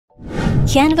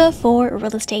Canva for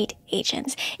real estate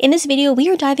agents. In this video, we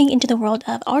are diving into the world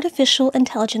of artificial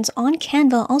intelligence on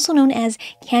Canva, also known as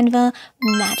Canva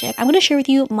Magic. I'm going to share with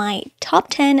you my top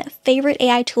 10 favorite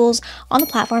AI tools on the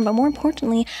platform, but more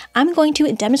importantly, I'm going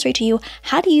to demonstrate to you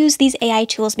how to use these AI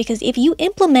tools, because if you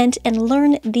implement and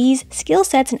learn these skill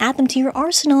sets and add them to your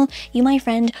arsenal, you, my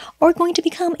friend, are going to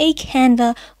become a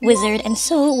Canva wizard, and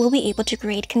so will be able to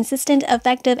create consistent,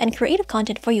 effective, and creative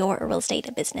content for your real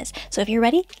estate business. So if you're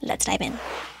ready, let's dive in.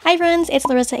 Hi friends, it's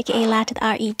Laressa, aka Lat with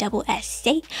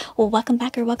R-E-S-S-A. Well, welcome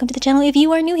back or welcome to the channel. If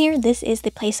you are new here, this is the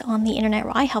place on the internet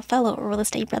where I help fellow real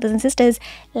estate brothers and sisters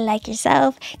like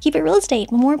yourself keep it real estate.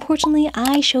 But more importantly,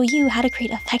 I show you how to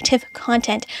create effective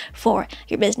content for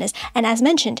your business. And as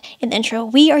mentioned in the intro,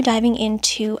 we are diving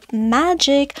into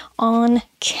magic on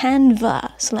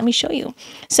Canva. So let me show you.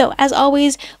 So as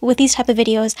always, with these type of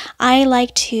videos, I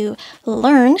like to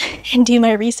learn and do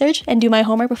my research and do my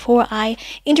homework before I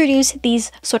introduce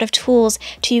these sort of tools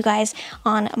to you guys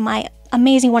on my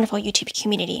amazing, wonderful YouTube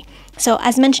community. So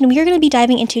as mentioned, we are going to be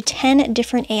diving into 10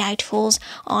 different AI tools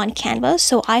on Canva.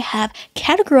 So I have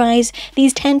categorized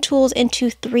these 10 tools into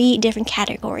 3 different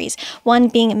categories. One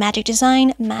being magic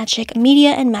design, magic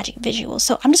media, and magic visuals.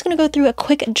 So I'm just going to go through a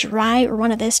quick dry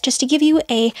run of this just to give you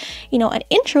a, an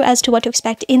intro as to what to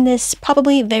expect in this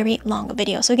probably very long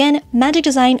video. So again, magic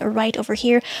design right over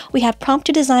here. We have prompt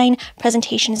to design,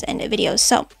 presentations, and videos.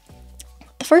 So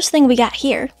the first thing we got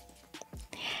here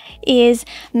is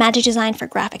magic design for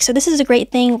graphics. So this is a great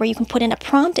thing where you can put in a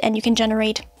prompt and you can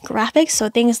generate graphics. So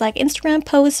things like Instagram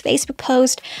posts, Facebook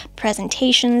posts,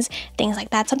 presentations, things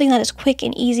like that. Something that is quick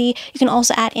and easy. You can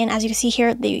also add in, as you can see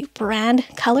here, the brand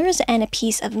colors and a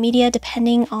piece of media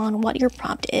depending on what your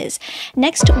prompt is.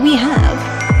 Next, we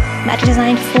have magic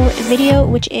design for video,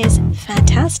 which is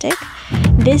fantastic.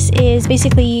 This is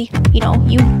basically,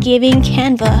 you giving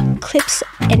Canva clips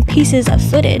and pieces of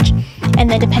footage, and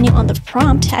then depending on the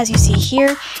prompt, as you see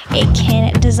here, it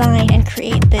can design and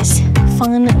create this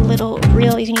fun little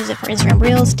reel. You can use it for Instagram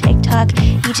Reels, TikTok,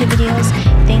 YouTube videos,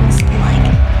 things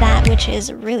like that, which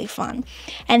is really fun.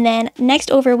 And then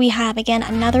next over, we have, again,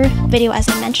 another video, as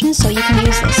I mentioned, so you can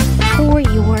use this for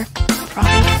your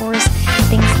property tours,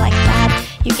 things like that.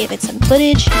 You give it some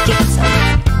footage, you give it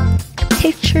some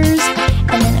pictures,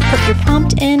 and then put your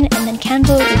prompt in, and then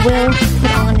Canva will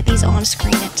put on these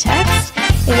on-screen text.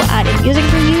 It will add in music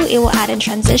for you, it will add in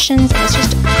transitions, and it's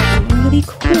just a really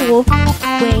cool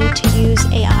way to use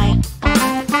AI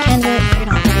on Canva if you're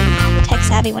not really tech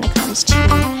savvy when it comes to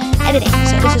editing.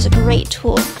 So this is a great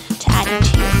tool to add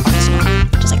into your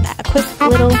arsenal, just like that. A quick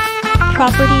little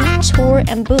property tour,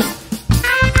 and boom.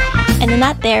 And then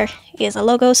that there is a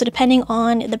logo. So depending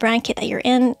on the brand kit that you're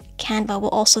in, Canva will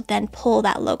also then pull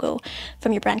that logo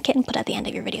from your brand kit and put it at the end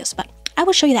of your videos. But I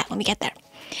will show you that when we get there.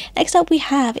 Next up we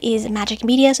have is magic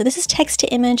media. So this is text to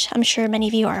image. I'm sure many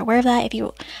of you are aware of that if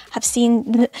you have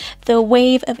seen the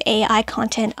wave of AI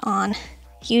content on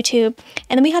YouTube.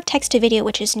 And then we have text to video,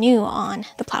 which is new on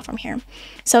the platform here.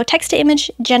 So text to image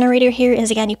generator here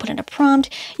is, again, you put in a prompt,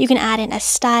 you can add in a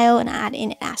style and add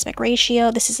in an aspect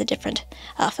ratio. This is a different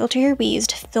filter here. We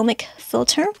used filmic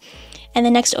filter. And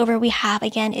then next over we have,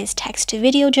 again, is text to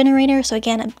video generator. So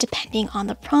again, depending on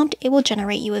the prompt, it will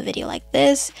generate you a video like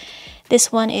this.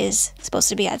 This one is supposed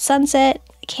to be at sunset.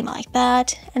 It came out like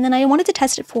that. And then I wanted to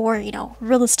test it for,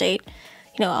 real estate,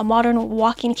 a modern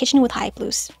walk-in kitchen with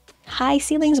high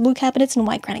ceilings, blue cabinets, and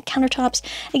white granite countertops.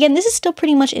 Again, this is still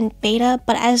pretty much in beta,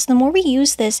 but as the more we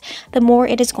use this, the more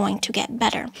it is going to get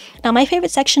better. Now, my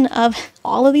favorite section of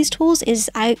all of these tools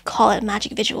is, I call it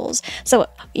magic visuals. So,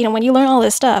 when you learn all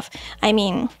this stuff, I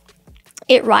mean,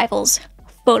 it rivals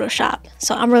Photoshop.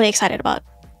 So I'm really excited about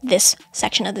this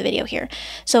section of the video here.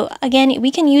 So again,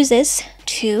 we can use this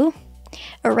to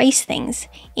erase things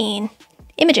in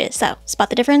images. So spot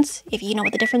the difference. If you know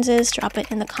what the difference is, drop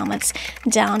it in the comments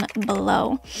down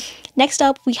below. Next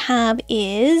up we have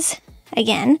is,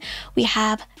 again, we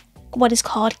have what is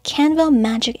called Canva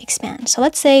Magic Expand. So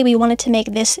let's say we wanted to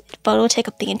make this photo take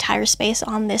up the entire space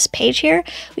on this page here.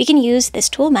 We can use this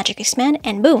tool, Magic Expand,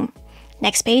 and boom,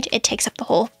 next page, it takes up the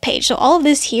whole page. So all of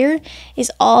this here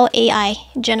is all AI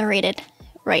generated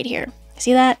right here.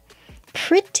 See that?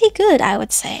 Pretty good, I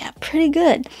would say. Pretty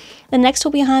good. The next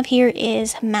one we have here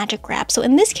is Magic Grab. So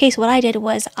in this case, what I did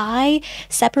was I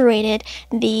separated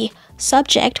the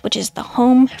subject, which is the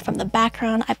home, from the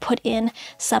background. I put in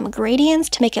some gradients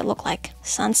to make it look like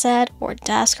sunset or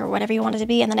dusk or whatever you want it to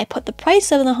be. And then I put the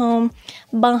price of the home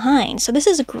behind. So this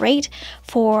is great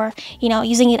for,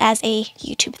 using it as a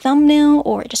YouTube thumbnail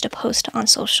or just a post on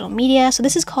social media. So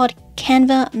this is called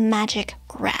Canva Magic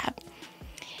Grab.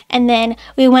 And then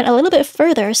we went a little bit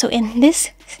further. So in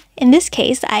this in this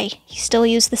case, I still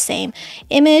use the same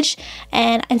image,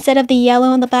 and instead of the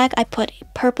yellow in the back, I put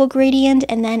purple gradient.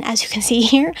 And then as you can see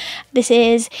here, this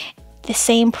is the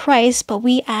same price, but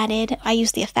I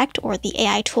used the effect or the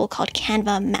AI tool called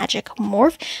Canva Magic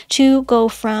Morph to go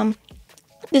from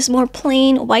this more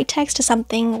plain white text to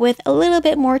something with a little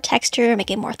bit more texture, make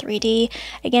it more 3D.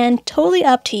 Again, totally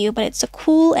up to you, but it's a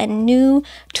cool and new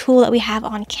tool that we have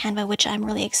on Canva, which I'm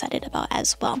really excited about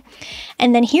as well.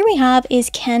 And then here we have is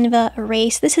Canva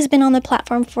Erase. This has been on the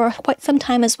platform for quite some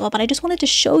time as well, but I just wanted to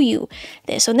show you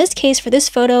this. So in this case, for this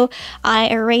photo, I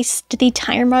erased the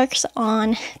tire marks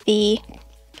on the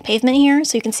pavement here.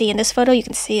 So you can see in this photo, you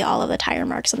can see all of the tire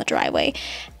marks on the driveway.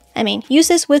 I mean, use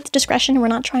this with discretion. We're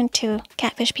not trying to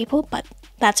catfish people, but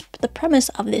that's the premise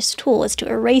of this tool, is to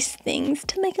erase things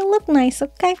to make it look nice,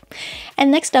 okay?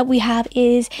 And next up we have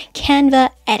is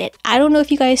Canva Edit. I don't know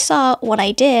if you guys saw what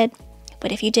I did,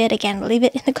 but if you did, again, leave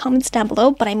it in the comments down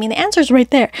below. But I mean, the answer is right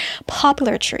there,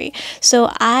 popular tree. So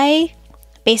I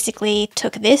basically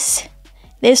took this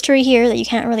tree here that you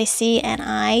can't really see, and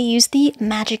I used the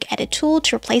Magic Edit tool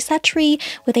to replace that tree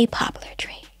with a popular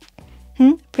tree.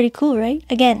 Pretty cool, right?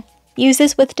 Again, use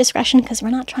this with discretion because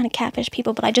we're not trying to catfish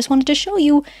people, but I just wanted to show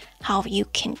you how you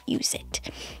can use it.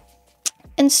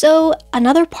 And so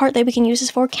another part that we can use this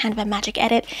for, Canva Magic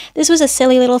Edit. This was a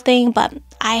silly little thing, but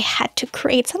I had to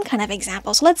create some kind of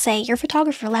example. So let's say your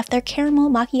photographer left their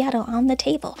caramel macchiato on the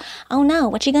table. Oh no,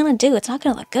 what you gonna do? It's not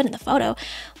gonna look good in the photo.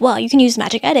 Well, you can use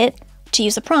Magic Edit to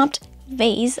use the prompt,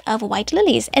 vase of white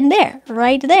lilies, and there,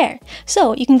 right there.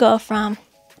 So you can go from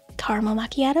caramel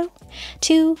macchiato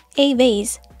to a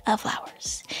vase of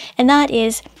flowers. And that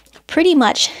is pretty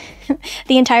much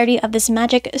the entirety of this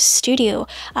Magic Studio,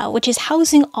 which is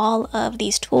housing all of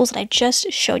these tools that I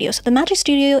just showed you. So the Magic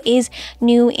Studio is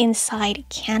new inside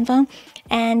Canva,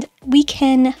 and we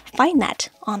can find that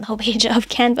on the homepage of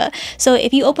Canva. So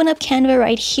if you open up Canva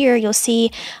right here, you'll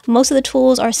see most of the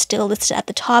tools are still listed at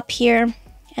the top here.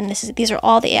 And these are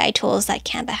all the AI tools that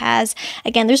Canva has.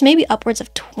 Again, there's maybe upwards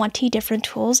of 20 different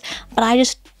tools, but I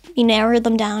just narrowed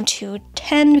them down to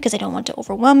 10 because I don't want to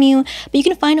overwhelm you. But you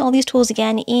can find all these tools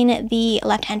again in the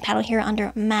left-hand panel here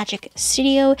under Magic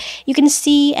Studio. You can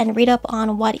see and read up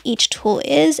on what each tool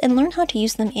is and learn how to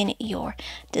use them in your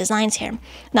designs here.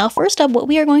 Now, first up, what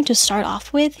we are going to start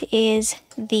off with is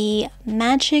the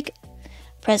Magic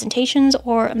presentations,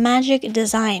 or magic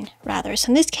design rather. So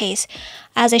in this case,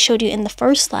 as I showed you in the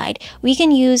first slide, we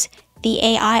can use the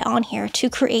AI on here to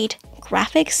create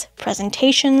graphics,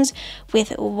 presentations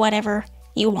with whatever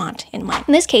you want in mind.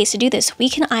 In this case, to do this, we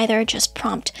can either just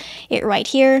prompt it right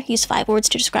here, use 5 words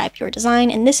to describe your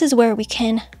design, and this is where we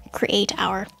can create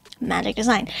our magic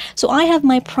design. So I have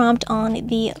my prompt on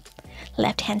the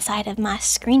left-hand side of my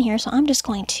screen here, so I'm just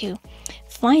going to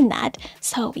find that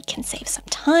so we can save some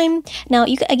time. Now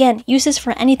you can again use this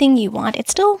for anything you want.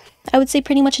 It's still, I would say,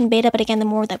 pretty much in beta, but again, the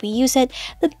more that we use it,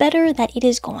 the better that it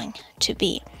is going to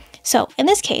be. So in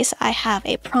this case, I have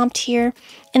a prompt here,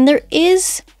 and there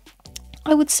is,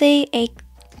 I would say, a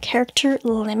character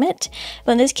limit,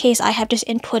 but in this case I have just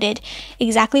inputted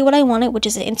exactly what I wanted, which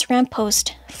is an Instagram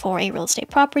post for a real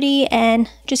estate property, and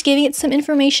just giving it some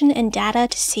information and data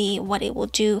to see what it will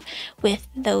do with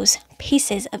those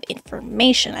pieces of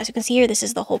information. As you can see here, this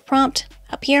is the whole prompt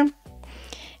up here,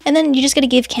 and then you just got to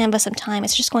give Canva some time.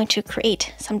 It's just going to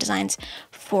create some designs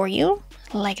for you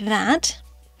like that,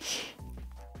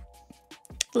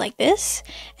 like this.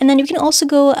 And then you can also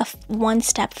go one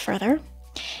step further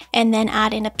and then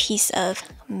add in a piece of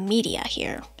media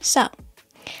here. So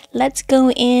let's go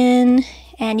in,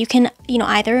 and you can,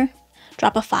 either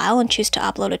drop a file and choose to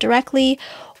upload it directly,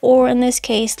 or in this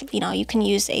case, you can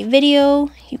use a video,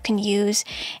 you can use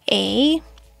a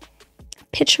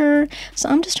picture. So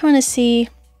I'm just trying to see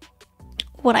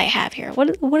what I have here.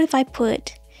 What if I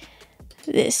put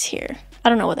this here? I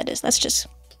don't know what that is. Let's just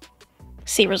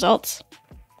see results.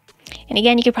 And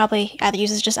again, you could probably either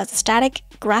use this just as a static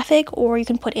graphic, or you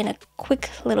can put in a quick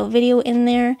little video in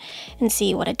there and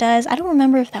see what it does. I don't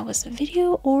remember if that was a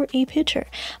video or a picture,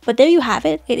 but there you have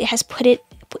it. It has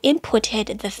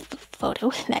inputted the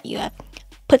photo that you have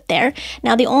put there.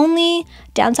 Now, the only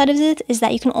downside of it is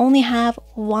that you can only have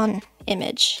one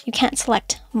image. You can't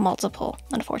select multiple,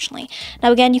 unfortunately.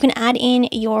 Now, again, you can add in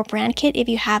your brand kit if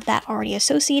you have that already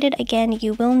associated. Again,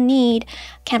 you will need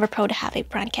Canva Pro to have a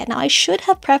brand kit. Now, I should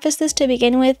have prefaced this to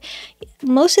begin with.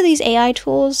 Most of these AI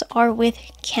tools are with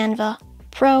Canva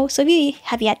Pro. So if you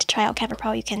have yet to try out Canva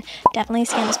Pro, you can definitely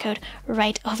scan this code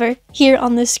right over here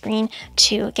on the screen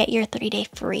to get your 30-day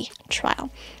free trial.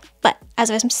 But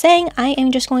as I was saying, I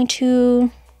am just going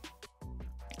to,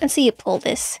 let's see, pull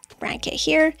this brand kit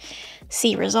here.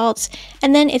 see results.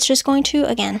 And then it's just going to,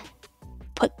 again,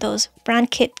 put those brand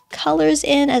kit colors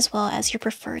in as well as your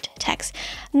preferred text.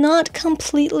 Not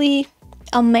completely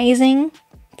amazing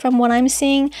from what I'm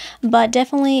seeing, but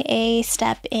definitely a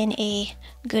step in a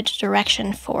good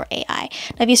direction for AI.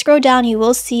 Now, if you scroll down, you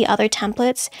will see other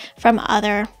templates from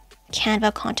other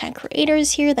Canva content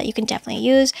creators here that you can definitely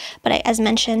use. But as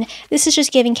mentioned, this is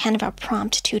just giving Canva a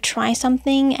prompt to try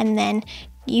something, and then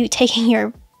you taking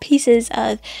your pieces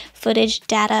of footage,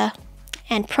 data,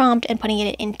 and prompt and putting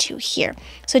it into here.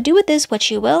 So do with this what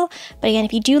you will. But again,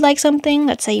 if you do like something,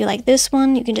 let's say you like this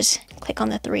one, you can just click on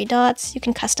the 3 dots. You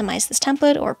can customize this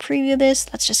template or preview this.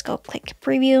 Let's just go click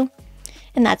preview.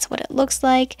 And that's what it looks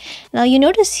like. Now you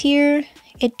notice here,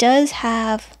 it does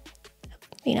have,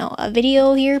 you know, a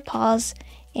video here, pause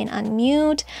and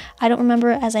unmute. I don't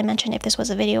remember, as I mentioned, if this was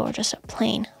a video or just a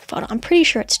plain photo. I'm pretty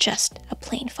sure it's just a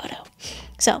plain photo.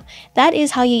 So that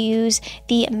is how you use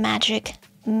the Magic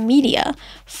Media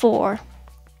for,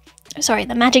 sorry,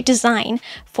 the Magic Design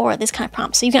for this kind of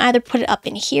prompt. So you can either put it up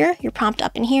in here, your prompt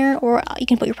up in here, or you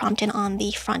can put your prompt in on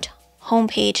the front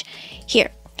homepage here.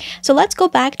 So let's go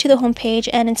back to the homepage,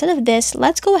 and instead of this,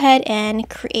 let's go ahead and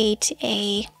create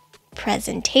a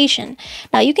presentation.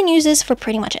 Now you can use this for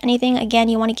pretty much anything. Again,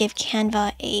 you want to give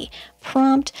Canva a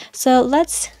prompt. So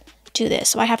let's do this.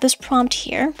 So I have this prompt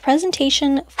here,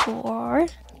 presentation for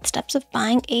steps of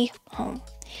buying a home.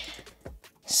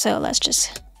 So let's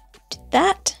just do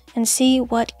that and see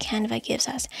what Canva gives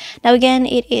us. Now again,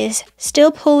 it is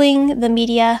still pulling the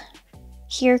media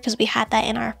here because we had that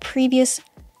in our previous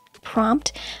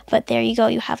prompt, but there you go,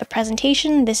 you have a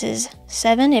presentation. This is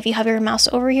 7. If you have your mouse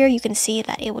over here, you can see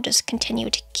that it will just continue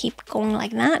to keep going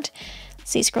like that. Let's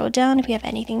see, scroll down if we have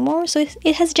anything more. So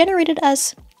it has generated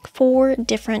us 4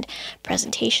 different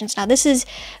presentations. Now this is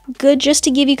good just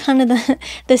to give you kind of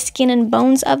the skin and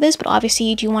bones of this, but obviously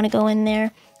you do want to go in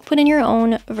there, put in your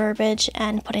own verbiage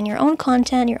and put in your own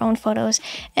content, your own photos,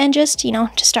 and just, you know,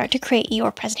 to start to create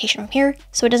your presentation from here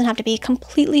so it doesn't have to be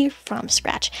completely from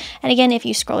scratch. And again, if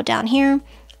you scroll down here,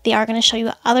 they are going to show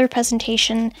you other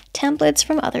presentation templates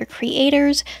from other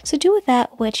creators. So do with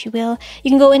that what you will.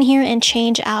 You can go in here and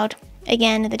change out,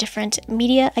 again, the different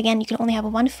media. Again, you can only have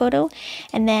 1 photo,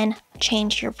 and then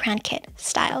change your brand kit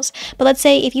styles. But let's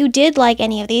say if you did like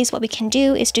any of these, what we can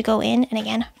do is to go in and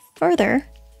again, further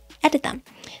edit them.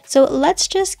 So let's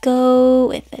just go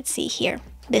with, let's see here,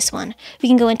 this one. We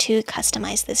can go into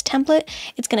customize this template.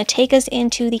 It's going to take us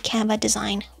into the Canva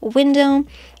design window.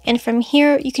 And from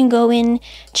here, you can go in,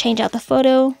 change out the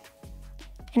photo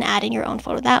and add in your own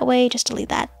photo that way. Just delete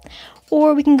that.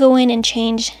 Or we can go in and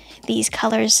change these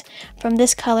colors from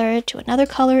this color to another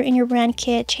color in your brand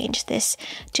kit, change this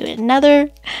to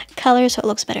another color so it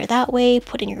looks better that way,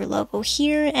 put in your logo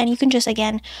here, and you can just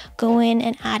again go in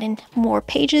and add in more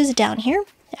pages down here,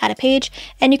 add a page,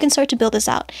 and you can start to build this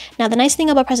out. Now the nice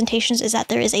thing about presentations is that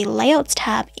there is a layouts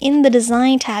tab in the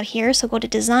design tab here. So go to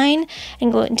design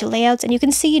and go into layouts, and you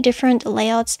can see different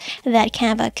layouts that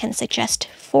Canva can suggest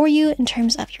for you in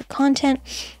terms of your content.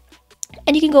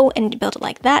 And you can go and build it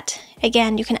like that.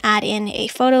 Again, you can add in a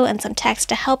photo and some text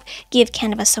to help give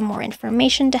Canva some more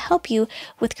information to help you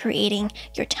with creating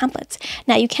your templates.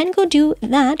 Now you can go do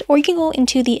that, or you can go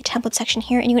into the template section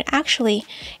here and you can actually,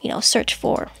 you know, search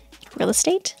for real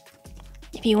estate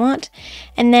if you want.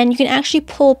 And then you can actually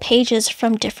pull pages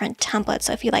from different templates.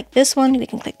 So if you like this one, we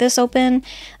can click this open.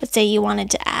 Let's say you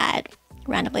wanted to add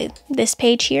randomly this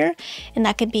page here, and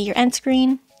that could be your end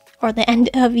screen or the end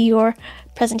of your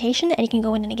presentation, and you can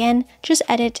go in and again just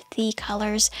edit the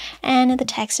colors and the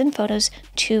text and photos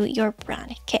to your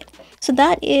brand kit. So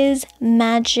that is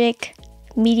Magic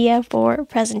Media for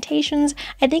presentations.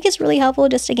 I think it's really helpful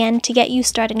just again to get you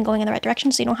started and going in the right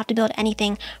direction so you don't have to build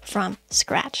anything from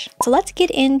scratch. So let's get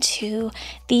into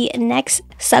the next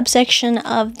subsection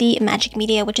of the Magic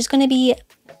Media, which is going to be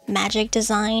Magic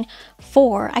Design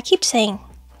for, I keep saying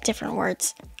different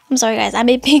words. I'm sorry guys, I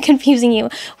may be confusing you.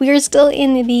 We are still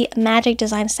in the Magic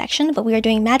Design section, but we are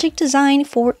doing Magic Design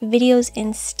for videos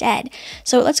instead.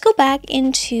 So let's go back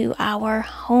into our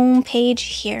home page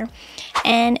here,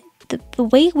 and the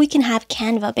way we can have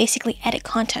Canva basically edit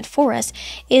content for us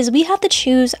is we have to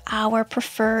choose our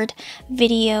preferred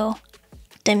video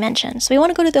dimension. So we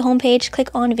want to go to the home page, click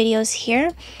on videos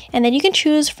here, and then you can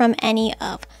choose from any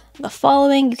of the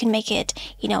following. You can make it,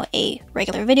 you know, a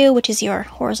regular video, which is your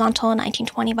horizontal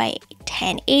 1920 by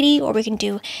 1080, or we can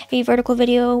do a vertical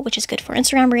video, which is good for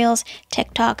Instagram Reels,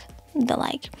 TikTok, the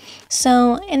like.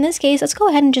 So in this case, let's go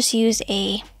ahead and just use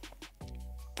a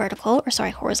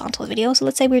horizontal video. So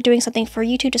let's say we're doing something for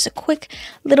YouTube, just a quick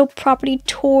little property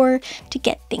tour to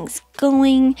get things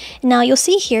going. Now you'll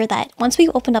see here that once we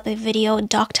opened up a video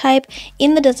doc type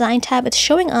in the design tab, it's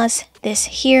showing us this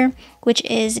here, which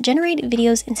is generate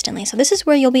videos instantly. So this is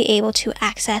where you'll be able to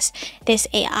access this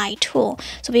AI tool.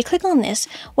 So if we click on this,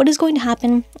 what is going to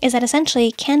happen is that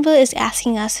essentially Canva is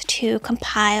asking us to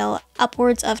compile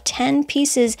upwards of 10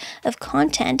 pieces of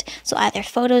content, so either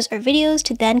photos or videos,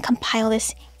 to then compile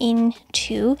this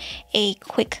into a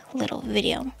quick little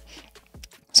video.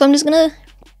 So I'm just gonna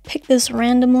pick this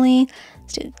randomly.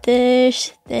 Let's do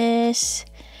this,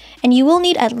 and you will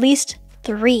need at least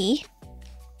 3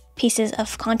 pieces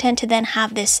of content to then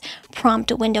have this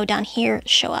prompt window down here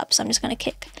show up. So I'm just gonna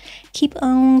keep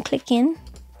on clicking.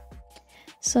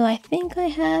 So I think I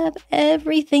have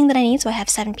everything that I need. So I have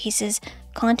 7 pieces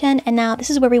content, and now this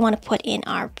is where we want to put in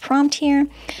our prompt here.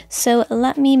 So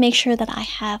let me make sure that I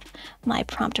have my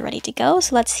prompt ready to go.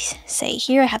 So let's say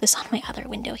here I have this on my other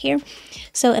window here.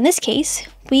 So in this case,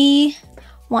 we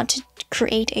want to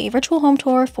create a virtual home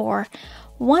tour for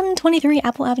 123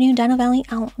 Apple Avenue, Dino Valley,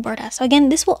 Alberta. So again,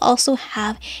 this will also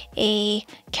have a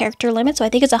character limit. So I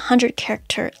think it's 100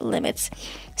 character limits.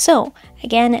 So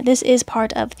again, this is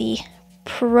part of the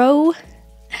pro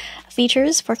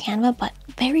features for Canva, but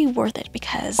very worth it,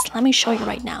 because let me show you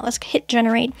right now. Let's hit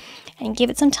generate and give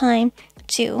it some time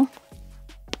to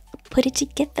put it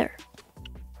together.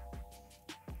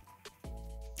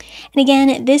 And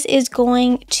again, this is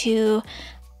going to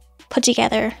put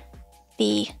together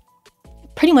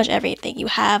pretty much everything. You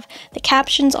have the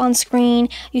captions on screen,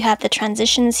 you have the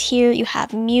transitions here, you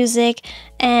have music,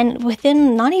 and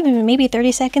within not even maybe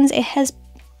 30 seconds, it has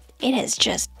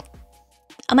just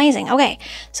amazing. Okay,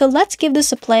 so let's give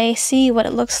this a play, see what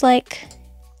it looks like.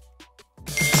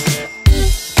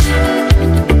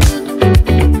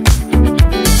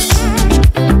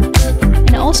 And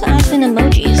it also adds in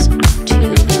emojis to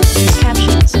the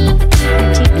captions.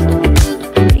 Pretty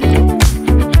cool.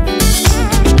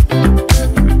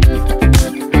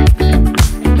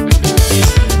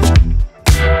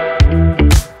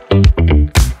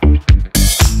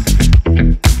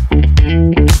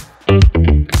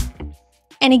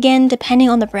 And again, depending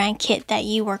on the brand kit that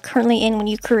you were currently in when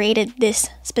you created this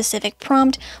specific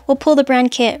prompt, we'll pull the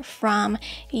brand kit from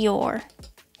your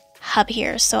hub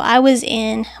here. So I was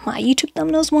in my YouTube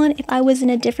thumbnails one. If I was in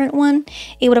a different one,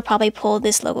 it would have probably pulled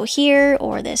this logo here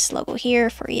or this logo here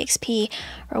for EXP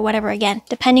or whatever, again,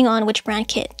 depending on which brand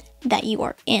kit that you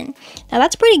are in. Now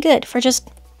that's pretty good for just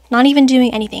not even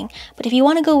doing anything. But if you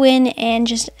want to go in and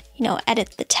just,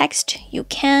 edit the text, you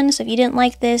can. So if you didn't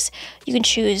like this, you can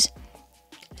choose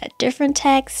a different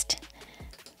text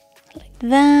like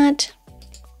that,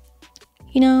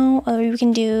 or you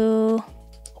can do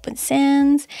open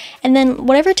sans, and then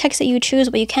whatever text that you choose,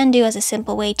 what you can do as a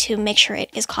simple way to make sure it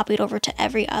is copied over to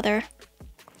every other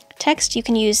text, you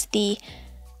can use the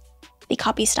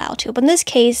copy style tool. But in this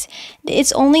case,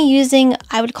 it's only using,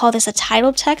 I would call this a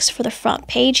title text for the front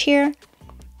page here.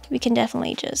 We can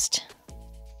definitely just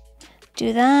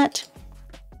do that,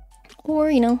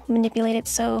 or manipulate it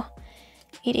so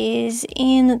it is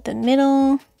in the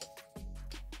middle,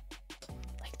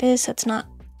 like this, so it's not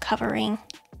covering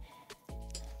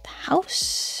the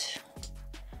house.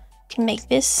 You can make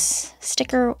this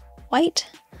sticker white,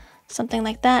 something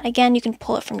like that. Again, you can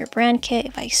pull it from your brand kit.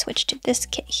 If I switch to this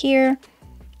kit here,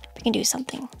 we can do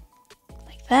something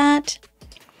like that.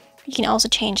 You can also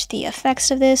change the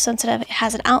effects of this. So instead of it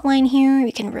has an outline here,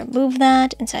 you can remove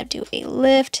that. Instead of do a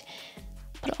lift,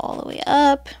 put it all the way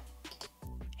up.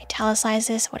 Italicize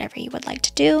this, whatever you would like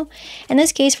to do. In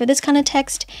this case, for this kind of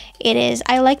text,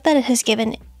 I like that it has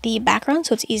given the background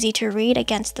so it's easy to read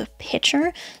against the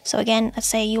picture. So again, let's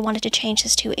say you wanted to change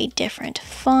this to a different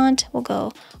font. We'll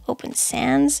go open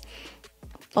sans,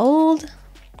 bold.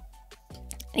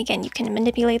 And again, you can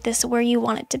manipulate this where you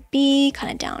want it to be,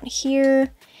 kind of down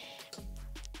here,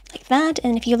 like that.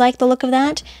 And if you like the look of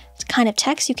that kind of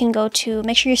text, you can go to,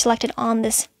 make sure you're selected on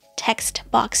this text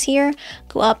box here,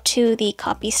 go up to the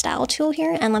copy style tool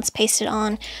here, and let's paste it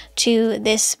on to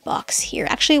this box here.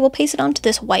 Actually, we'll paste it onto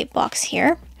this white box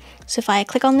here. So if I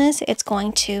click on this, it's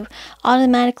going to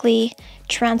automatically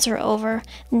transfer over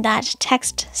that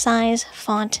text size,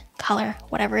 font, color,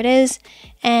 whatever it is,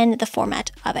 and the format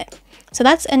of it. So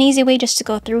that's an easy way just to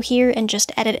go through here and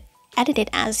just edit it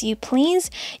as you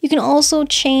please. You can also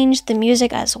change the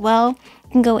music as well.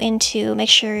 You can go into, make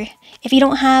sure if you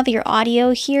don't have your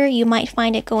audio here, you might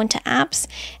find it, go into apps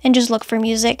and just look for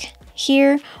music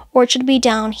here, or it should be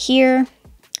down here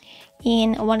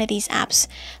in one of these apps.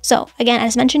 So again,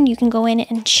 as mentioned, you can go in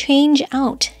and change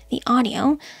out the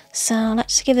audio. So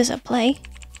let's give this a play.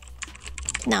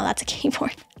 No, that's a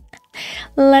keyboard.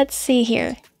 Let's see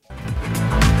here.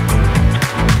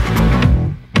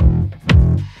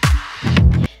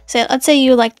 So let's say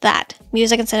you liked that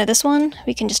music instead of this one.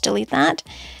 We can just delete that,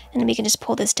 and we can just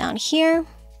pull this down here.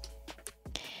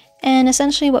 And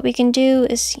essentially what we can do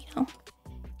is,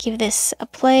 give this a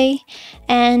play.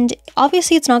 And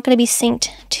obviously it's not going to be synced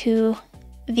to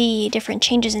the different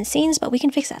changes in scenes, but we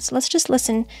can fix that. So let's just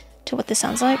listen to what this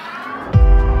sounds like.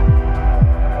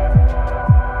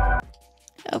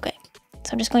 Okay,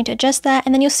 so I'm just going to adjust that,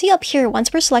 and then you'll see up here,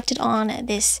 once we're selected on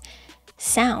this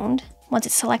sound, once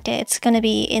it's selected, it's going to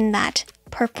be in that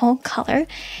purple color.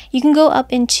 You can go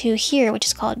up into here, which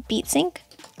is called Beat Sync.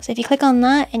 So if you click on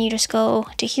that and you just go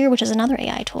to here, which is another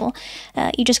AI tool,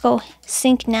 you just go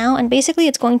sync now, and basically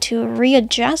it's going to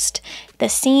readjust the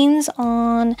scenes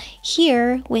on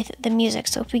here with the music.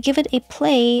 So if we give it a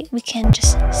play, we can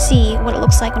just see what it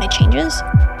looks like when it changes.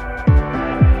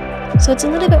 So it's a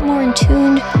little bit more in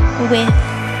tune with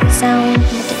the sound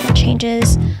and the different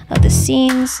changes of the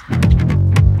scenes.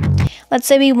 Let's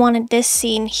say we wanted this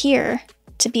scene here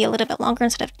to be a little bit longer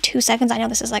instead of 2 seconds. I know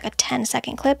this is like a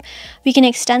 10-second clip. We can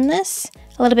extend this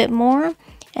a little bit more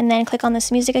and then click on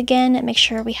this music again and make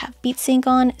sure we have beat sync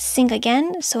on, sync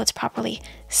again, so it's properly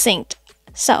synced.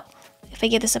 So if I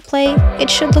give this a play, it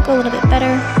should look a little bit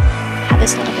better. Have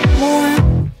this a little bit more.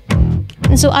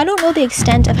 And so I don't know the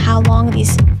extent of how long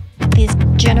these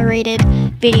generated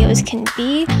videos can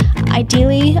be.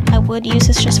 Ideally, I would use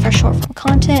this just for short form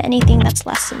content, anything that's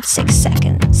less than 60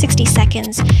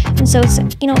 seconds. And so it's, a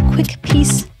quick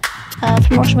piece of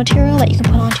promotional material that you can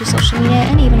put onto social media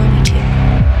and even on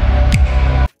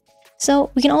YouTube.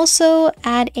 So we can also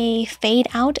add a fade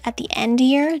out at the end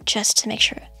here, just to make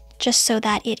sure, just so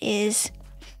that it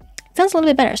sounds a little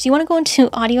bit better. So you want to go into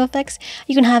audio effects,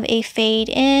 you can have a fade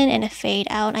in and a fade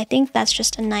out. I think that's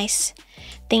just a nice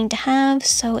thing to have,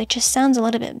 so it just sounds a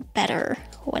little bit better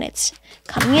when it's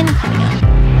coming in, coming out.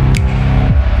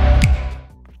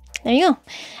 There you go.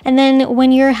 And then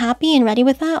when you're happy and ready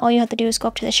with that, all you have to do is go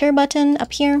up to the share button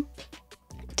up here,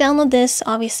 download this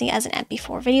obviously as an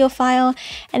MP4 video file,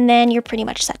 and then you're pretty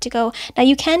much set to go. Now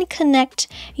you can connect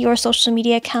your social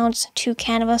media accounts to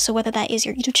Canva, so whether that is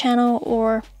your YouTube channel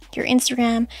or your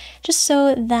Instagram, just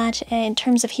so that in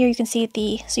terms of here you can see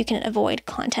so you can avoid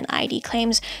content ID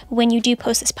claims when you do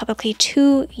post this publicly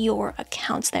to your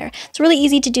accounts there. It's really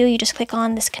easy to do. You just click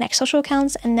on this connect social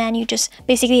accounts, and then you just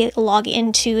basically log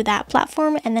into that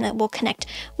platform, and then it will connect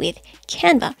with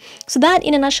Canva. So that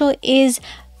in a nutshell is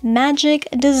Magic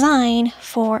Design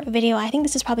for video. I think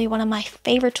this is probably one of my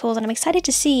favorite tools, and I'm excited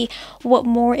to see what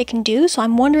more it can do. So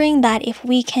I'm wondering that if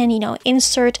we can,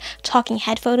 insert talking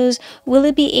head photos, will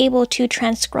it be able to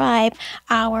transcribe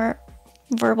our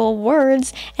verbal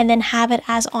words and then have it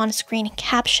as on-screen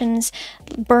captions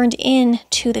burned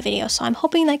into the video? So I'm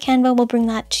hoping that Canva will bring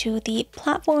that to the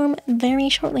platform very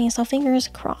shortly, so fingers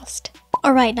crossed.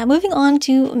 All right, now moving on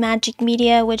to Magic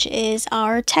Media, which is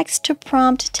our text to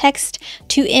prompt, text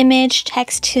to image,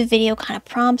 text to video kind of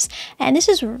prompts. And this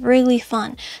is really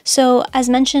fun. So as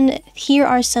mentioned, here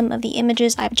are some of the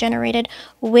images I've generated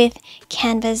with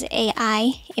Canva's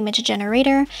AI image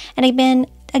generator. And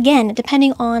again,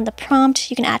 depending on the prompt,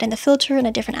 you can add in the filter and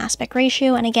a different aspect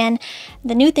ratio. And again,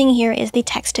 the new thing here is the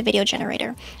text to video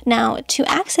generator. Now, to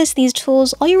access these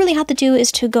tools, all you really have to do is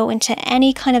to go into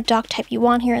any kind of doc type you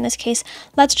want here. In this case,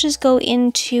 let's just go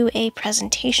into a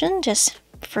presentation just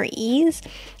for ease.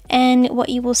 And what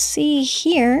you will see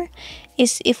here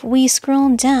is if we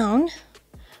scroll down,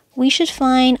 we should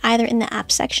find either in the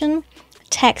app section,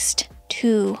 text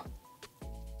to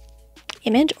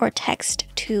image or text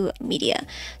to media.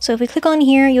 So if we click on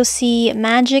here, you'll see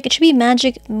Magic, it should be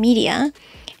Magic Media,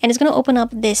 and it's going to open up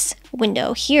this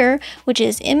window here, which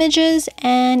is images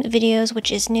and videos,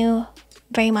 which is new,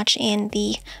 very much in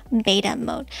the beta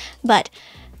mode. But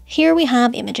here we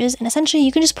have images, and essentially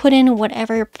you can just put in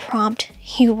whatever prompt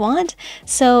you want.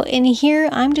 So in here,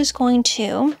 I'm just going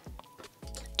to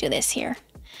do this here.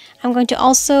 I'm going to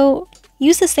also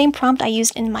use the same prompt I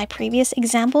used in my previous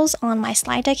examples on my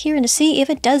slide deck here, and to see if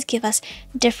it does give us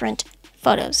different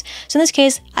photos. So in this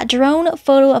case, a drone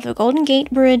photo of the Golden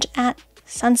Gate Bridge at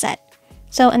sunset.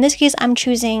 So in this case, I'm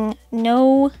choosing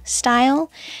no style,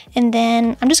 and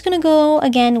then I'm just going to go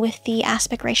again with the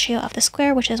aspect ratio of the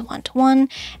square, which is 1:1,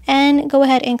 and go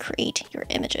ahead and create your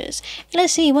images. And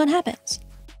let's see what happens.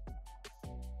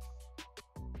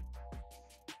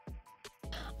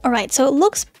 All right, so it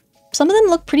looks, some of them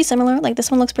look pretty similar, like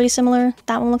this one looks pretty similar,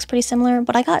 that one looks pretty similar,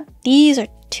 but I got these are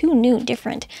two new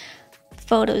different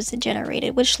photos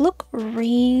generated, which look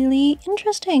really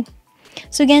interesting.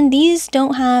 So again, these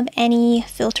don't have any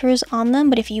filters on them,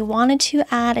 but if you wanted to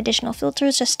add additional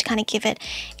filters just to kind of give it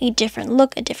a different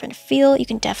look, a different feel, you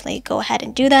can definitely go ahead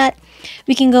and do that.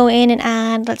 We can go in and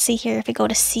add, let's see here, if we go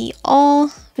to see all,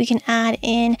 we can add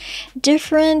in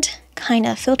different kind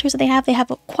of filters that they have. They have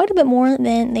quite a bit more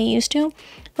than they used to.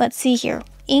 Let's see here,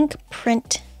 ink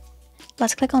print.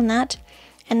 Let's click on that,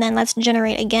 and then let's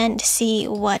generate again to see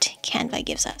what Canva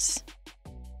gives us.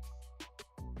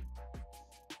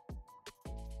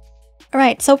 All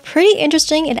right, so pretty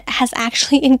interesting. It has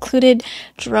actually included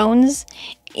drones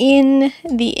in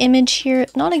the image here.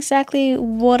 Not exactly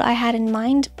what I had in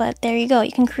mind, but there you go.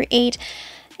 You can create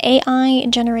AI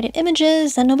generated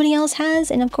images that nobody else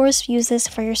has, and of course use this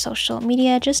for your social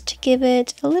media just to give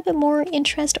it a little bit more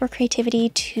interest or creativity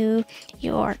to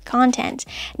your content.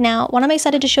 Now, what I'm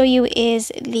excited to show you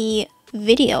is the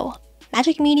video.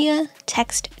 Magic Media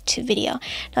text to video.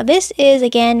 Now this is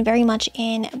again very much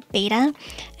in beta,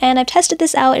 and I've tested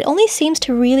this out. It only seems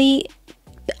to really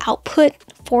output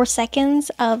 4 seconds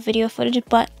of video footage,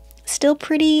 but still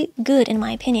pretty good in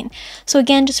my opinion. So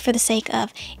again, just for the sake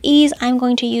of ease, I'm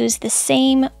going to use the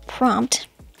same prompt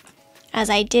as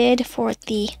I did for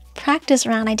the practice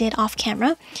round I did off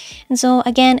camera. And so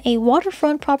again, a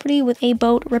waterfront property with a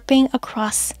boat ripping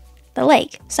across the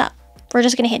lake. So we're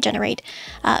just going to hit generate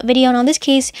video. Now in this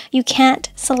case, you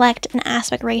can't select an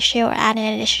aspect ratio or add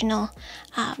an additional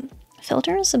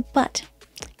filters, but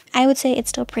I would say it's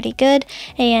still pretty good.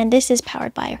 And this is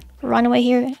powered by Runway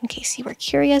here, in case you were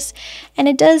curious. And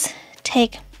it does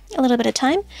take a little bit of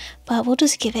time, but we'll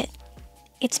just give it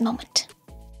its moment.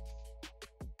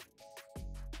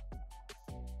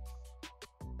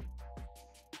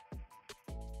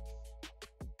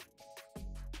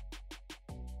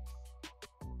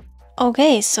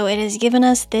 Okay, so it has given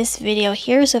us this video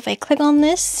here. So if I click on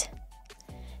this,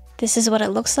 this is what it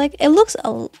looks like. It looks,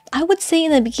 I would say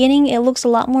in the beginning, it looks a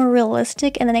lot more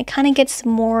realistic, and then it kind of gets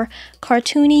more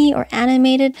cartoony or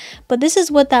animated. But this is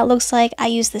what that looks like. I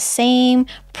use the same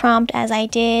prompt as I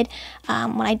did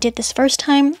when I did this first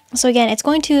time. So again, it's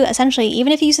going to essentially,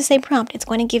 even if you use the same prompt, it's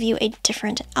going to give you a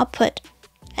different output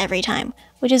every time,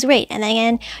 which is great. And then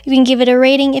again, you can give it a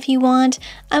rating if you want.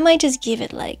 I might just give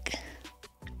it like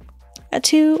a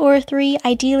 2 or a 3.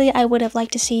 Ideally, I would have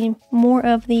liked to see more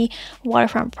of the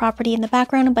waterfront property in the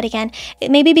background, but again, it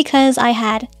may be because I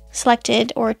had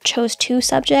selected or chose 2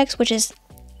 subjects, which is,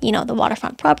 you know, the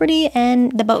waterfront property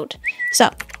and the boat. So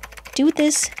do with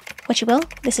this what you will.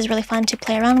 This is really fun to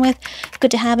play around with,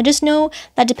 good to have, and just know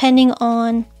that depending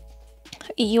on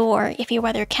if you're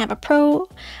whether Canva Pro,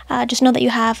 just know that you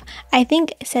have, I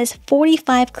think it says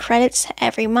 45 credits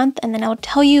every month, and then it'll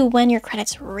tell you when your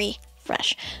credits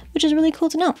refresh, which is really cool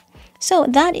to know. So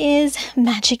that is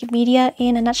Magic Media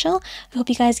in a nutshell. I hope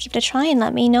you guys give it a try and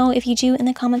let me know if you do in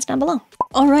the comments down below.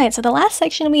 Alright, so the last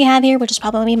section we have here, which is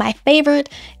probably my favorite,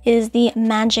 is the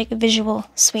Magic Visual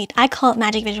Suite. I call it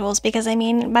Magic Visuals because, I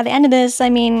mean, by the end of this, I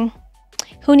mean,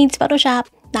 who needs Photoshop?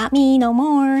 Not me, no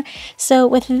more. So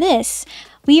with this,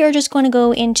 we are just going to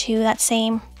go into that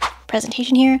same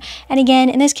presentation here. And again,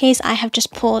 in this case, I have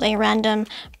just pulled a random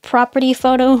property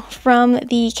photo from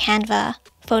the Canva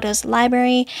Photos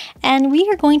library, and we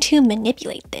are going to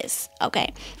manipulate this.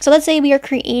 Okay, so let's say we are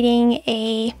creating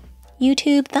a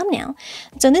YouTube thumbnail.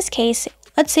 So in this case,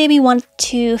 let's say we want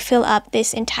to fill up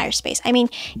this entire space. I mean,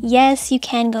 yes, you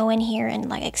can go in here and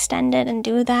like extend it and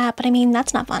do that, but I mean,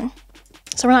 that's not fun.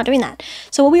 So we're not doing that.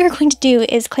 So what we are going to do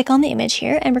is click on the image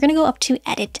here, and we're going to go up to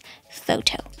Edit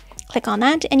Photo. Click on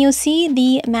that, and you'll see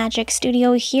the Magic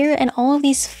Studio here and all of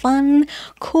these fun,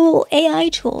 cool AI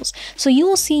tools. So you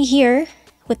will see here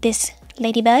with this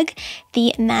ladybug,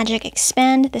 the Magic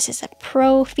Expand. This is a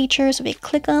pro feature. So we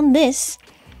click on this,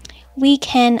 we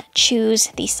can choose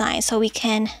the size. So we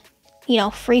can, you know,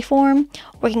 freeform,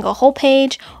 or we can go whole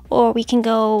page, or we can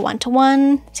go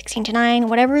 1:1, 16:9,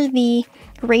 whatever the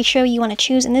ratio you want to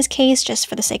choose. In this case, just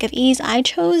for the sake of ease, I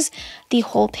chose the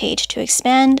whole page to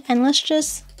expand, and let's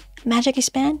just Magic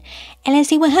Expand and let's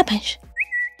see what happens.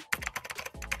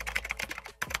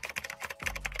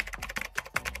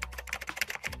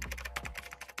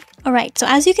 Alright, so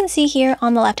as you can see here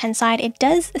on the left hand side, it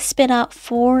does spit out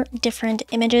 4 different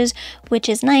images, which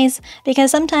is nice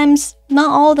because sometimes not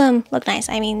all of them look nice.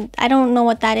 I mean, I don't know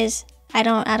what that is. I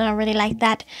don't really like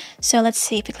that. So let's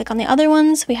see, if we click on the other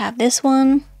ones, we have this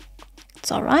one.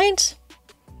 It's alright.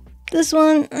 This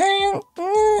one,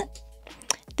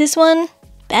 this one,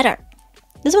 better.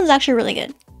 This one's actually really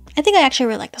good. I think I actually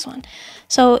really like this one.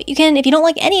 So you can, if you don't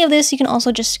like any of this, you can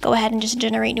also just go ahead and just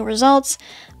generate new results.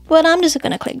 But I'm just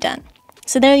gonna click done.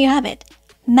 So there you have it.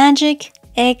 Magic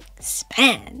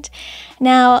Expand.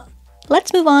 Now,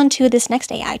 let's move on to this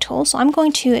next AI tool. So I'm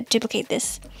going to duplicate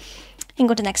this and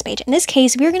go to the next page. In this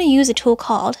case, we're going to use a tool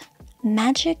called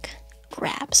Magic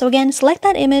Grab. So again, select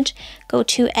that image, go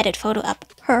to edit photo up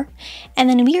her, and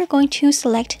then we are going to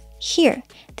select here.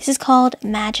 This is called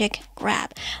Magic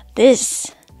Grab.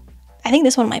 I think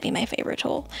this one might be my favorite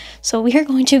tool. So we are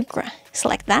going to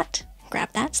select that,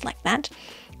 grab that, select that,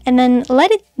 and then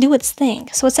let it do its thing.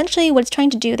 So essentially what it's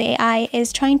trying to do, the AI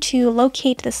is trying to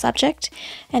locate the subject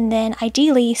and then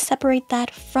ideally separate that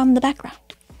from the background.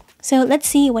 So let's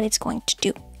see what it's going to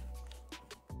do.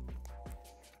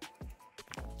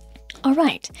 All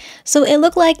right, so it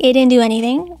looked like it didn't do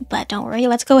anything, but don't worry,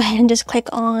 let's go ahead and just click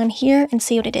on here and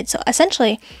see what it did. So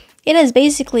essentially, it has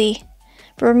basically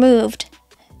removed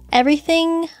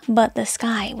everything but the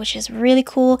sky, which is really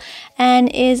cool and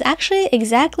is actually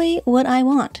exactly what I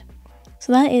want.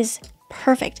 So that is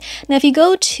perfect. Now, if you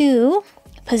go to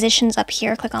positions up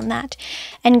here, click on that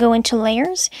and go into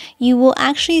layers, you will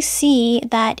actually see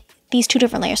that these two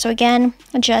different layers. So again,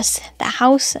 just the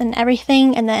house and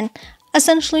everything, and then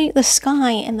essentially the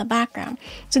sky in the background.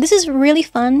 So this is really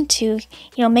fun to,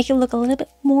 make it look a little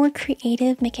bit more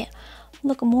creative, make it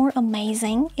look more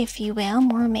amazing, if you will,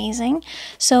 more amazing.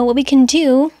 So what we can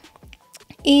do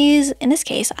is, in this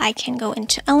case, I can go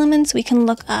into elements, we can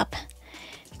look up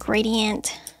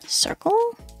gradient circle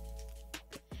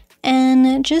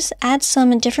and just add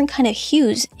some different kind of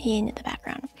hues in the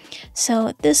background.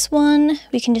 So this one,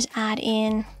 we can just add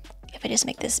in, if I just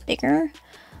make this bigger,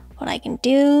 what I can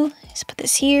do is put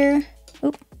this here.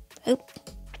 Oop. I'm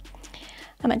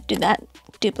gonna do that,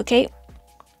 duplicate.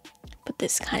 Put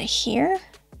this kind of here,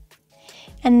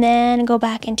 and then go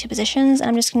back into positions.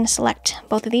 I'm just going to select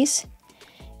both of these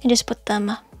and just put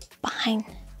them behind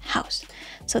house.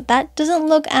 So that doesn't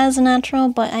look as natural,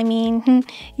 but I mean,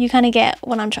 you kind of get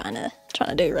what I'm trying to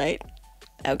do, right?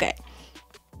 Okay.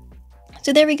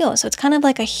 So there we go. So it's kind of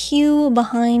like a hue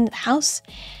behind the house,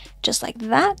 just like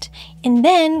that. And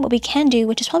then what we can do,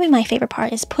 which is probably my favorite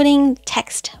part, is putting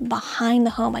text behind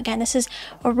the home. Again, this is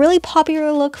a really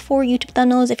popular look for YouTube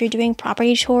thumbnails if you're doing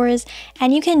property tours,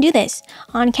 and you can do this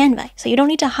on Canva. So you don't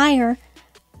need to hire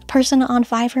a person on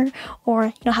Fiverr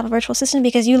or have a virtual assistant,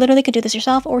 because you literally could do this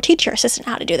yourself or teach your assistant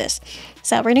how to do this.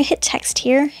 So we're gonna hit text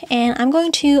here, and I'm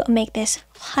going to make this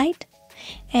height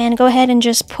and go ahead and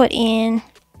just put in,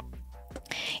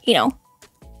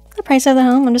 the price of the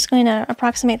home. I'm just going to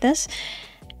approximate this,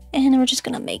 and we're just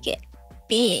going to make it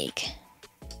big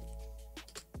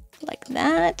like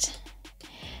that.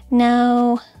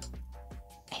 Now,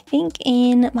 I think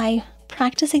in my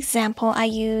practice example, I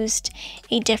used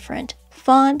a different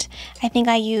font. I think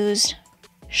I used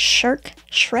Shorthand.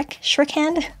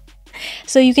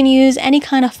 So you can use any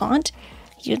kind of font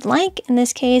you'd like. In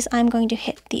this case, I'm going to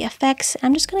hit the effects.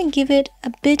 I'm just going to give it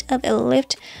a bit of a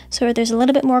lift so there's a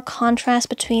little bit more contrast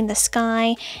between the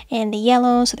sky and the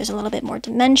yellow, so there's a little bit more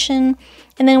dimension.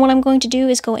 And then what I'm going to do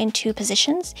is go into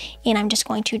positions, and I'm just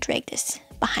going to drag this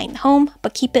behind the home,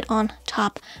 but keep it on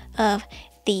top of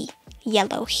the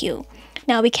yellow hue.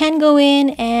 Now we can go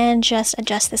in and just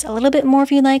adjust this a little bit more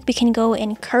if you like. We can go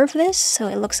and curve this so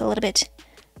it looks a little bit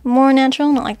more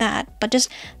natural, not like that, but just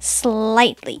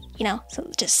slightly, so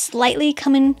just slightly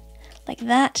coming like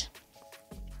that.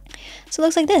 So it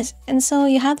looks like this, and so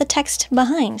you have the text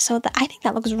behind. So I think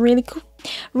that looks really cool,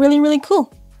 really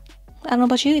cool. I don't know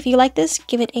about you. If you like this,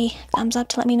 give it a thumbs up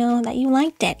to let me know that you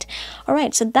liked it. All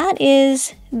right, so that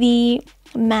is the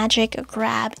Magic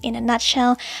Grab in a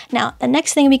nutshell. Now the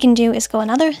next thing we can do is go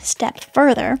another step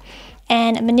further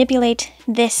and manipulate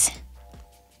this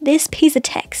piece of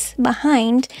text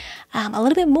behind a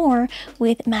little bit more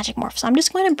with Magic Morph. So I'm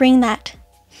just going to bring that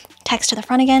text to the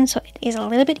front again so it is a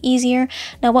little bit easier.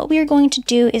 Now what we are going to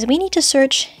do is we need to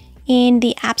search in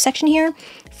the app section here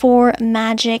for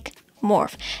Magic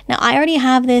Morph. Now I already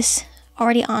have this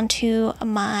onto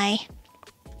my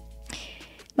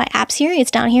apps here.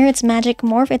 It's down here, it's Magic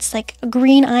Morph. It's like a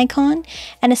green icon,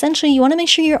 and essentially you want to make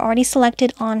sure you're already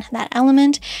selected on that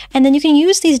element, and then you can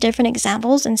use these different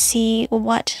examples and see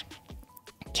what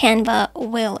Canva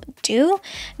will do.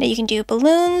 Now you can do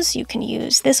balloons, you can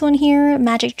use this one here,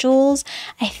 magic jewels.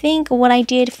 I think what I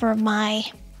did for my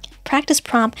practice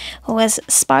prompt was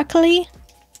sparkly,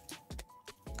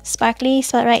 spell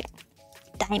it right,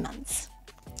 diamonds.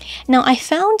 Now I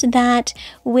found that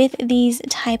with these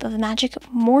type of magic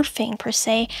morphing per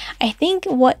se, I think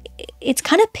it's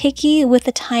kind of picky with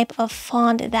the type of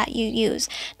font that you use.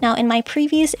 Now in my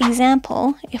previous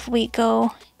example, if we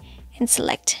go and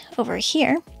select over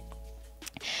here,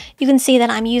 you can see that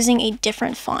I'm using a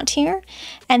different font here.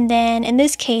 And then in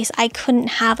this case, I couldn't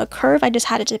have a curve. I just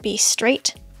had it to be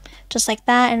straight. just like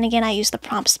that. And again, I use the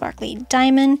prompt sparkly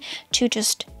diamond to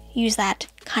just use that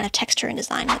kind of texture and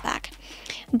design in the back.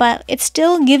 But it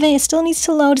still needs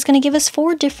to load. It's going to give us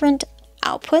 4 different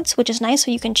outputs, which is nice.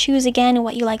 So you can choose again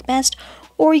what you like best,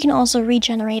 or you can also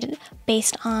regenerate it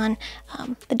based on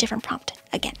the different prompt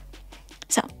again.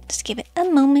 So just give it a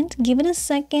moment, give it a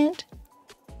second.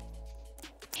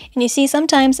 And you see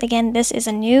sometimes, again, this is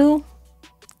a new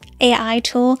AI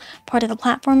tool, part of the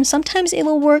platform. Sometimes it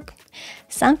will work,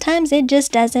 sometimes it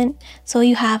just doesn't. So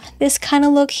you have this kind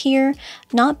of look here,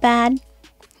 not bad,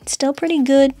 still pretty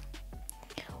good.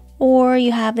 Or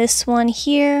you have this one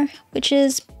here, which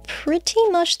is pretty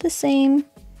much the same,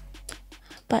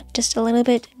 but just a little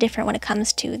bit different when it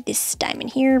comes to this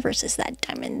diamond here versus that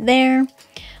diamond there.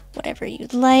 Whatever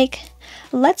you'd like.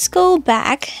 Let's go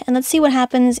back and let's see what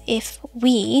happens if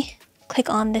we click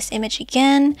on this image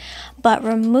again, but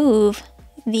remove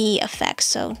the effects.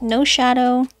 So no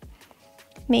shadow,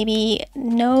 maybe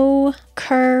no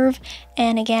curve,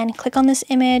 and again, click on this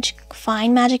image,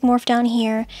 find Magic Morph down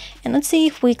here, and let's see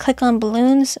if we click on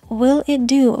balloons, will it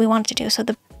do what we want it to do? So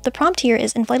the prompt here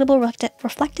is inflatable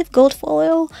reflective gold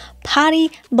foil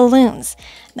potty balloons,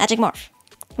 Magic Morph.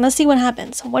 Let's see what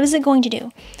happens. What is it going to do?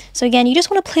 So again, you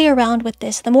just want to play around with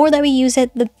this. The more that we use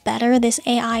it, the better this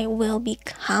AI will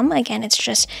become. Again, it's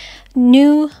just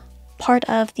new part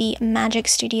of the Magic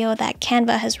Studio that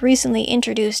Canva has recently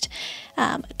introduced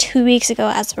 2 weeks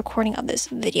ago as the recording of this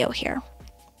video here.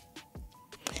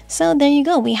 So there you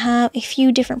go. We have a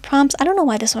few different prompts. I don't know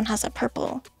why this one has a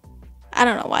purple. I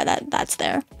don't know why that's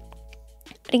there.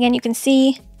 But again, you can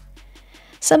see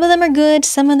some of them are good,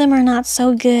 some of them are not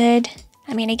so good.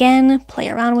 I mean, again, play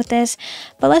around with this,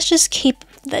 but let's just keep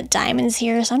the diamonds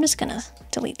here. So I'm just gonna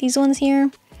delete these ones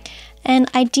here. And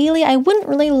ideally, I wouldn't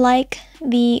really like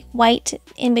the white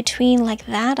in between like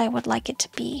that. I would like it to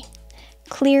be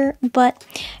clear, but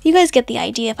you guys get the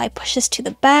idea. If I push this to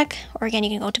the back, or again,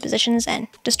 you can go to positions and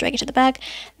just drag it to the back,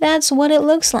 that's what it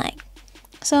looks like.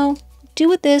 So do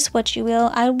with this what you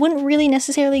will. I wouldn't really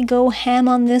necessarily go ham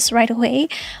on this right away,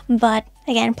 but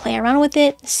again, play around with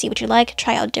it, see what you like,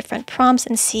 try out different prompts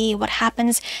and see what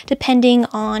happens depending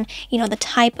on, you know, the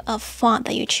type of font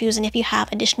that you choose and if you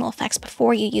have additional effects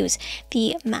before you use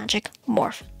the Magic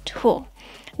Morph tool.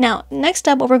 Now, next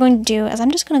up, what we're going to do is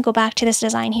I'm just going to go back to this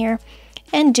design here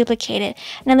and duplicate it.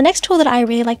 Now, the next tool that I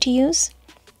really like to use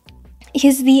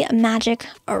is the Magic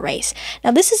Erase.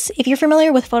 Now this is, if you're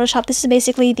familiar with Photoshop, this is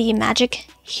basically the magic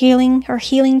healing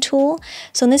tool.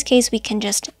 So in this case, we can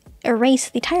just erase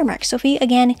the tire mark. So if we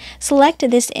again select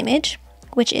this image,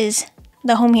 which is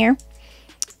the home here,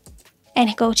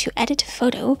 and go to edit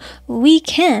photo, we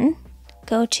can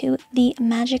go to the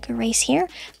Magic Erase here,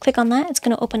 click on that. It's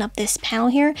going to open up this panel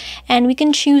here, and we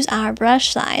can choose our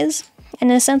brush size.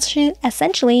 And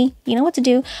essentially, you know what to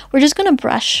do. We're just going to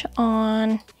brush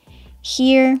on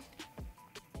here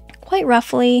quite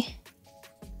roughly.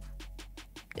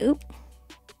 Oop.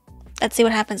 Let's see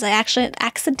what happens. I actually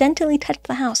accidentally touched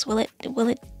the house. Will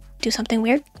it do something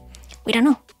weird? We don't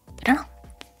know. We don't know.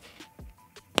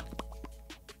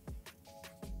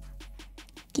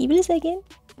 Give it a second.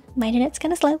 My internet's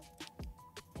kind of slow.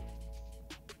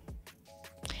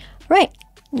 Right.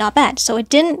 Not bad. So it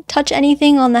didn't touch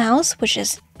anything on the house, which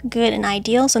is good and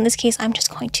ideal. So in this case, I'm just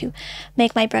going to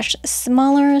make my brush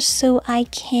smaller so I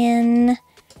can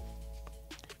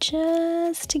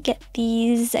just get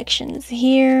these sections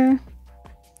here.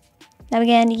 Now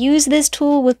again, use this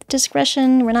tool with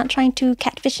discretion. We're not trying to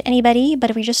catfish anybody,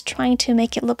 but we're just trying to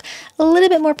make it look a little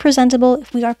bit more presentable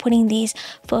if we are putting these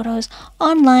photos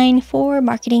online for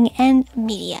marketing and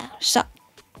media. So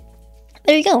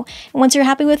there you go. And once you're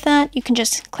happy with that, you can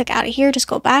just click out of here, just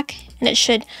go back, and it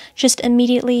should just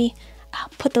immediately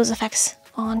put those effects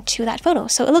onto that photo.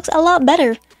 So it looks a lot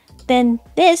better than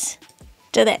this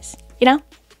to this, you know?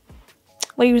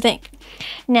 What do you think?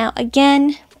 Now,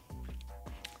 again,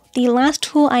 the last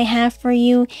tool I have for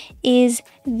you is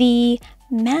the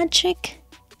Magic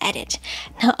Edit.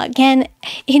 Now, again,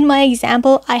 in my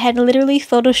example, I had literally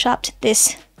photoshopped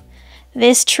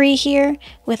this tree here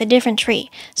with a different tree.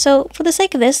 So for the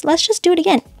sake of this, let's just do it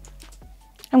again.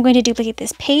 I'm going to duplicate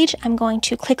this page. I'm going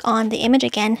to click on the image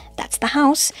again. That's the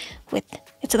house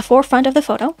it's the forefront of the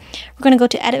photo. We're going to go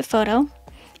to edit photo,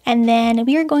 and then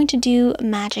we are going to do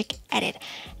Magic Edit.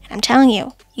 And I'm telling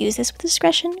you, use this with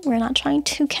discretion. We're not trying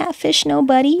to catfish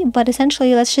nobody, but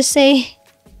essentially, let's just say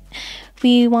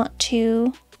we want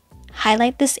to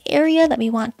highlight this area that we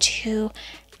want to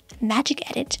Magic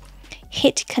Edit.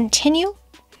 Hit continue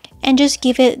and just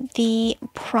give it the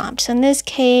prompt. So in this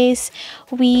case,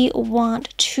 we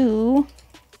want to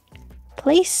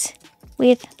place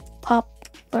with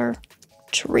poplar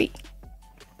tree.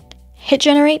 Hit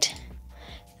generate.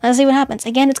 Let's see what happens.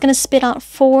 Again, it's going to spit out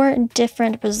 4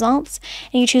 different results,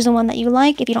 and you choose the one that you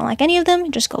like. If you don't like any of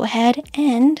them, just go ahead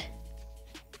and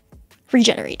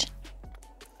regenerate.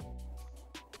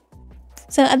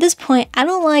 So at this point, I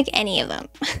don't like any of them.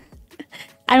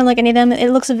 I don't like any of them. It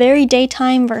looks very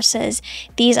daytime versus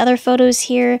these other photos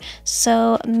here.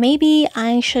 So maybe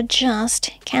I should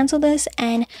just cancel this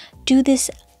and do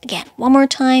this again one more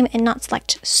time and not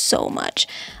select so much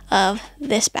of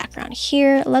this background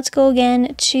here. Let's go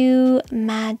again to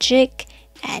Magic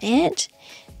Edit,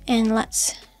 and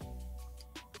let's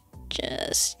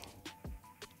just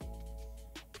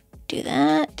do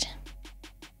that.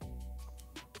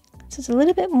 So it's a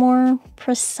little bit more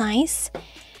precise.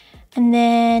 And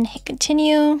then hit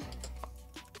continue.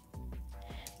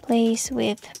 Place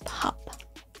with pop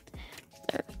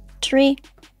 3.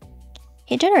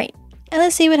 Hit generate. And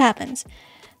let's see what happens.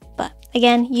 But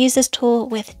again, use this tool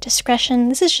with discretion.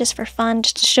 This is just for fun,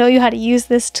 just to show you how to use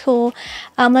this tool.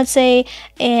 Let's say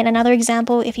in another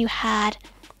example, if you had,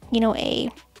 you know, a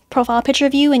profile picture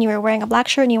of you and you were wearing a black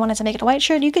shirt and you wanted to make it a white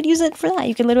shirt, you could use it for that.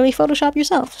 You could literally Photoshop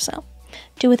yourself. So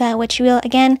do with that what you will.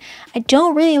 Again, I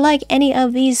don't really like any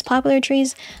of these popular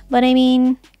trees, but I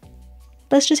mean,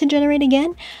 let's just hit generate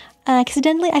again.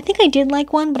 Accidentally, I think I did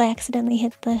like one, but I accidentally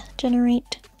hit the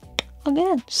generate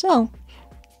again. So,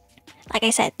 like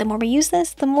I said, the more we use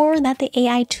this, the more that the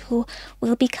AI tool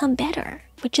will become better,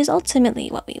 which is ultimately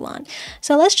what we want.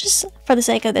 So let's just, for the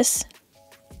sake of this,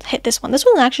 hit this one. This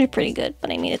one's actually pretty good, but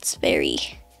I mean, it's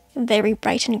very, very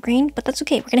bright and green, but that's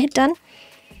okay. We're gonna hit done.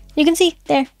 You can see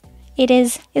there. It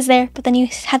is there, but then you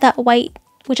have that white,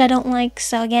 which I don't like.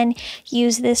 So again,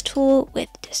 use this tool with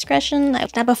discretion.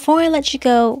 Now before I let you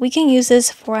go, we can use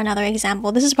this for another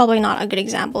example. This is probably not a good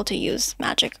example to use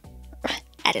Magic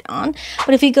Edit on,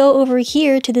 but if you go over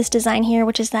here to this design here,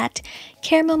 which is that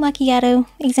caramel macchiato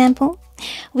example,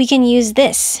 we can use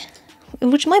this,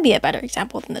 which might be a better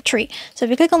example than the tree. So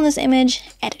if you click on this image,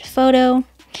 edit photo,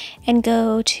 and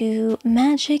go to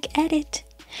Magic Edit,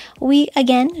 we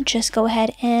again just go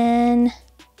ahead and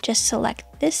just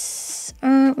select this.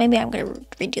 Maybe I'm going to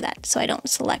redo that so I don't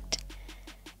select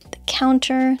the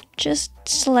counter. Just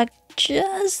select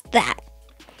just that.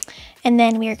 And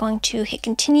then we are going to hit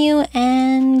continue,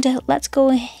 and let's go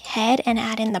ahead and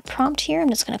add in the prompt here. I'm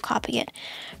just going to copy it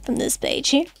from this page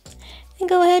here and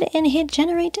go ahead and hit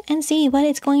generate and see what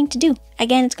it's going to do.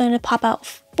 Again, it's going to pop out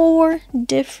 4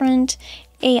 different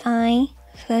AI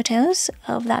photos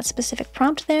of that specific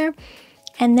prompt there,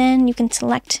 and then you can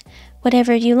select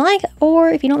whatever you like, or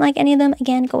if you don't like any of them,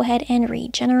 again, go ahead and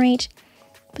regenerate.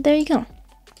 But there you go.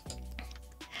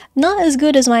 Not as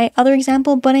good as my other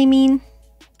example, but I mean,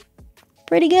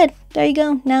 pretty good. There you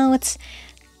go. Now it's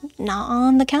not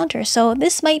on the counter. So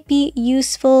this might be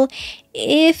useful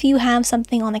if you have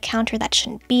something on the counter that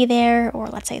shouldn't be there, or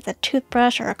let's say it's a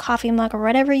toothbrush or a coffee mug or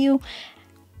whatever you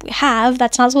have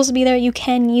that's not supposed to be there. You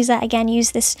can use that. Again,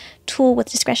 use this tool with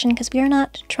discretion because we are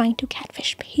not trying to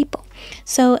catfish people.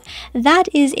 So that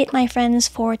is it, my friends,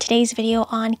 for today's video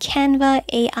on Canva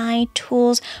AI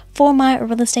tools for my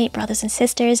real estate brothers and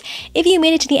sisters. If you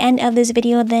made it to the end of this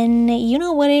video, then you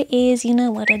know what it is, you know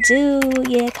what to do.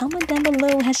 Yeah, comment down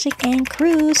below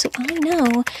 #AndCrew so I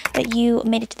know that you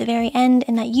made it to the very end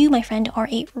and that you, my friend, are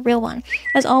a real one.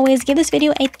 As always, give this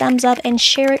video a thumbs up and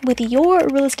share it with your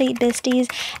real estate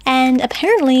besties. And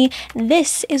apparently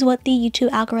this is what the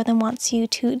YouTube algorithm wants you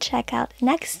to check out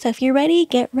next. So if you're ready,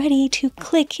 get ready to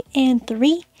click in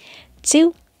 3,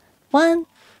 2, 1.